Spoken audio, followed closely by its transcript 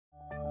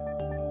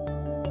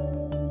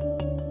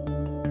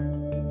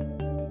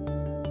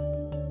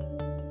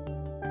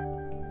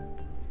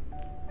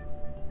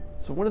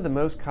So one of the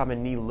most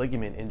common knee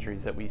ligament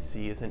injuries that we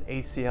see is an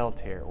ACL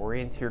tear or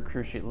anterior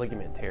cruciate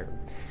ligament tear.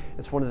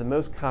 It's one of the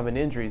most common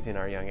injuries in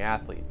our young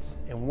athletes.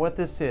 And what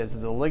this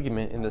is a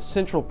ligament in the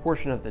central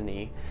portion of the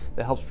knee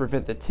that helps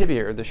prevent the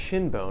tibia or the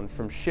shin bone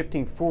from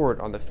shifting forward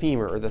on the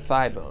femur or the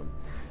thigh bone.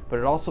 But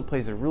it also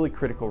plays a really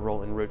critical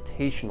role in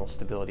rotational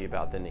stability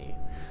about the knee.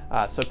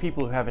 So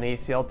people who have an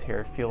ACL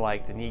tear feel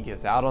like the knee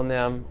gives out on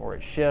them or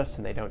it shifts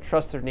and they don't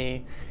trust their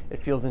knee.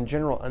 It feels in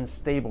general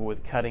unstable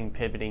with cutting,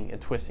 pivoting, and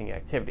twisting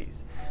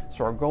activities.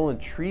 So our goal in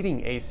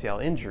treating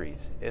ACL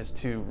injuries is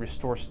to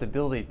restore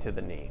stability to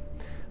the knee.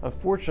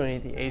 Unfortunately,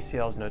 the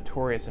ACL is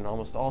notorious in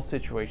almost all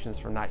situations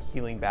for not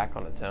healing back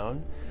on its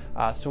own.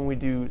 So when we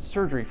do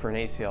surgery for an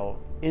ACL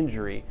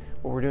injury,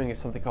 what we're doing is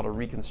something called a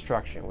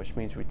reconstruction, which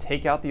means we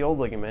take out the old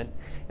ligament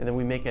and then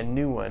we make a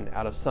new one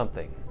out of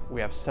something. We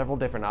have several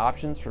different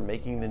options for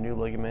making the new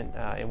ligament,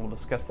 and we'll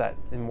discuss that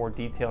in more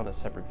detail in a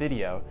separate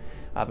video.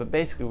 But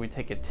basically, we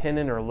take a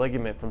tendon or a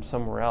ligament from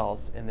somewhere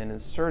else and then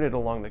insert it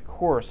along the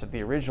course of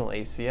the original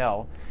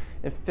ACL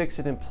and fix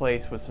it in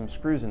place with some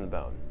screws in the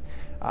bone.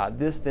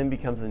 This then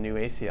becomes the new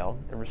ACL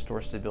and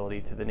restores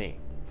stability to the knee.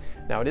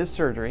 Now it is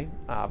surgery,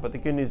 but the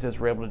good news is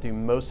we're able to do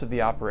most of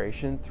the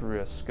operation through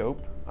a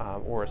scope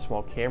or a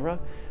small camera,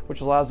 which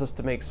allows us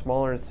to make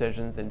smaller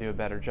incisions and do a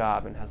better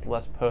job and has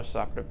less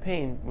post-operative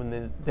pain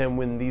than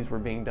when these were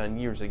being done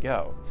years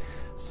ago.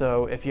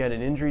 So if you had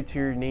an injury to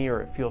your knee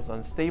or it feels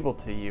unstable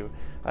to you,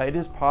 it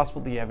is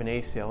possible that you have an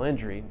ACL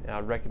injury. I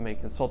would recommend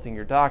consulting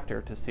your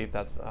doctor to see if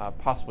that's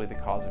possibly the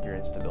cause of your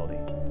instability.